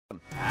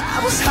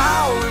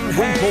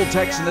Windfall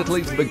tax in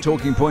Italy, the big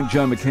talking point.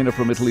 Joe McIvor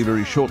from Italy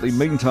very shortly.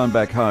 Meantime,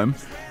 back home,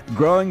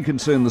 growing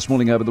concern this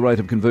morning over the rate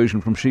of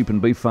conversion from sheep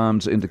and beef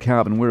farms into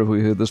carbon. Where have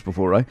we heard this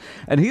before, eh?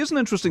 And here's an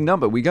interesting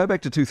number. We go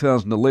back to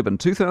 2011.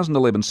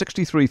 2011,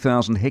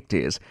 63,000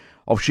 hectares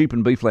of sheep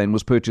and beef land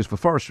was purchased for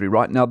forestry,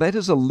 right? Now, that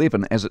is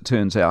 11, as it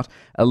turns out,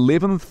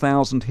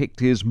 11,000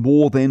 hectares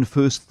more than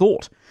first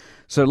thought.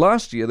 So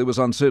last year there was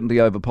uncertainty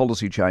over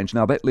policy change.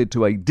 Now that led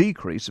to a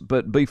decrease,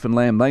 but beef and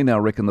lamb, they now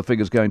reckon the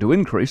figure's going to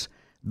increase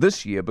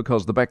this year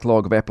because the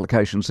backlog of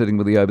applications sitting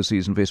with the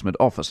Overseas Investment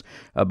Office.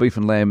 Beef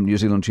and Lamb New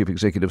Zealand Chief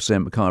Executive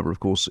Sam McIvor,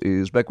 of course,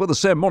 is back with us.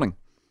 Sam, morning.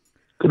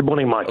 Good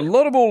morning, Mike. A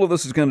lot of all of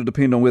this is going to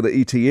depend on whether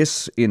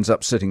ETS ends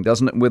up sitting,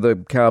 doesn't it? Whether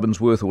carbon's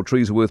worth or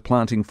trees are worth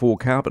planting for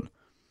carbon.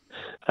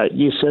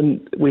 Yes,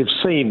 and we've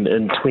seen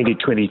in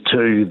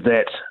 2022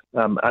 that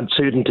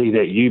uncertainty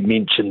that you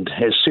mentioned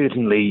has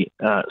certainly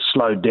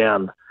slowed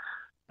down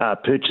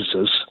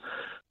purchases.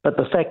 But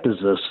the fact is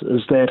this,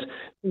 is that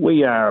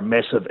we are a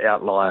massive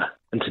outlier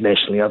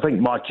internationally. I think,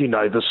 Mike, you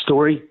know this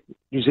story.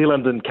 New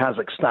Zealand and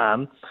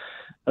Kazakhstan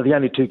are the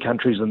only two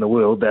countries in the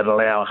world that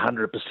allow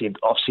 100%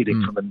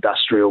 offsetting from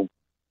industrial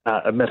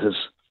emitters.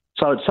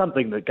 So it's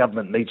something that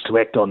government needs to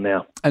act on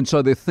now. And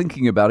so they're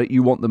thinking about it.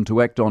 You want them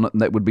to act on it,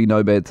 and that would be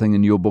no bad thing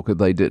in your book if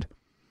they did.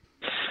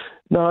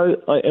 No,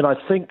 and I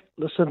think,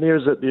 listen, there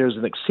is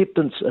an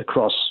acceptance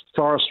across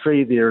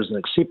forestry, there is an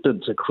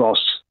acceptance across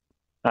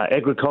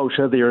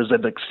agriculture, there is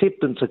an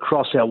acceptance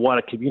across our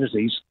wider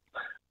communities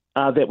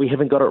that we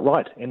haven't got it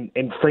right, and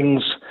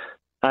things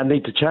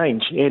need to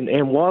change.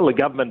 And while the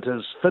government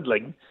is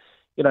fiddling,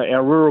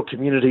 our rural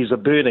communities are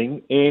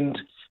burning, and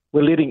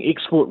we're letting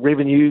export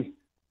revenue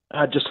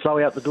just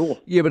flow out the door.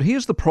 Yeah, but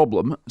here's the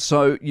problem.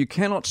 So you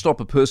cannot stop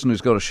a person who's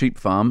got a sheep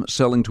farm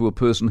selling to a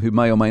person who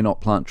may or may not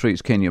plant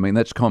trees, can you? I mean,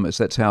 that's commerce.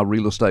 That's how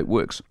real estate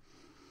works.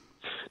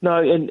 No,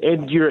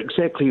 and you're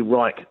exactly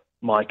right,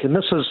 Mike. And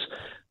this is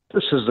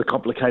the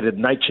complicated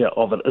nature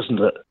of it, isn't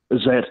it?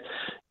 Is that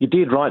you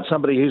did right,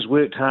 somebody who's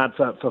worked hard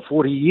for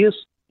 40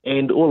 years,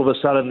 and all of a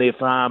sudden their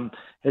farm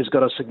has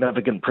got a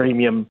significant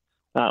premium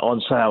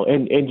on sale.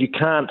 And you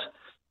can't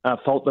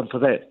fault them for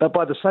that. But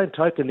by the same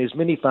token, there's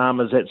many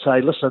farmers that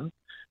say, listen,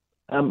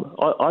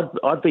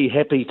 I'd be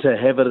happy to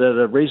have it at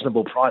a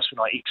reasonable price when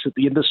I exit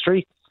the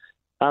industry,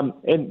 and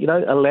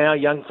allow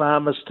young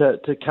farmers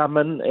to come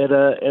in at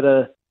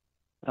a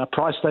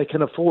price they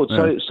can afford.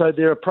 Yeah. So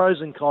there are pros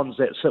and cons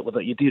that sit with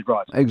it. You did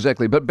right.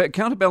 Exactly. But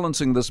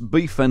counterbalancing this,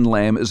 beef and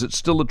lamb, is it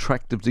still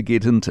attractive to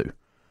get into?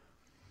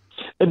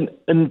 In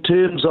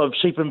terms of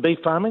sheep and beef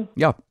farming?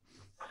 Yeah.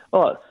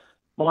 Oh,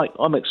 Mike,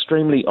 I'm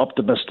extremely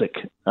optimistic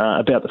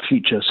about the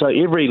future. So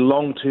every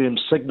long-term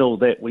signal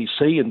that we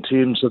see in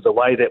terms of the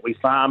way that we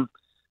farm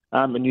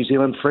in New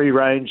Zealand,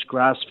 free-range,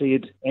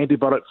 grass-fed,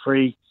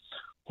 antibiotic-free,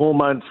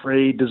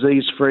 hormone-free,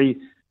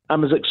 disease-free,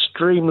 is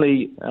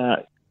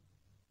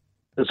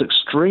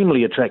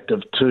extremely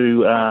attractive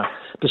to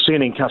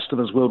discerning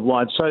customers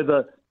worldwide. So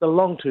the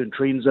long-term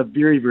trends are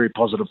very, very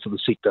positive for the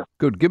sector.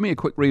 Good. Give me a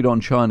quick read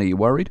on China. Are you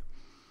worried?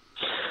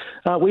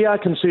 We are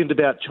concerned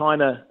about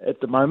China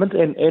at the moment,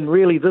 and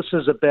really this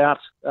is about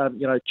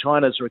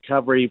China's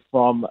recovery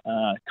from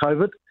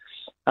COVID.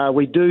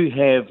 We do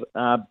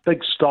have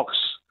big stocks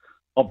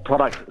of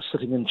product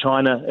sitting in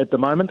China at the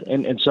moment,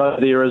 and so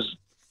there is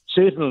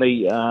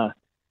certainly a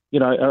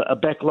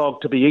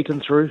backlog to be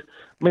eaten through.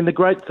 I mean, the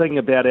great thing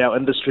about our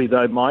industry,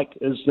 though, Mike,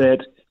 is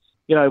that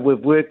we've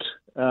worked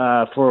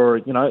for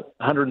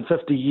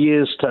 150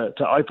 years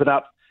to open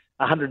up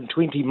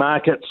 120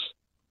 markets.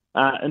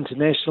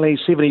 Internationally,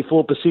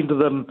 74% of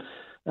them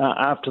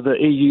after the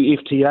EU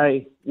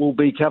FTA will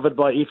be covered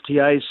by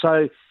FTA.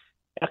 So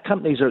our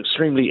companies are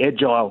extremely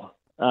agile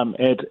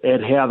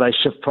at how they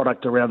shift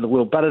product around the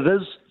world. But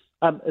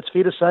it's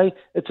fair to say,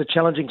 it's a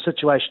challenging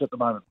situation at the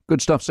moment.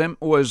 Good stuff, Sam.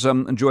 Always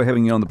enjoy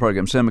having you on the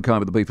program. Sam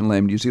McIvor, the Beef and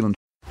Lamb New Zealand.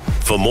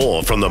 For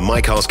more from the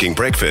Mike Hosking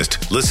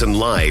Breakfast, listen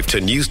live to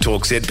News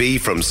Talk ZB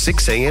from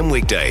 6 a.m.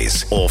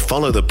 weekdays or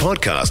follow the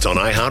podcast on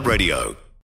iHeartRadio.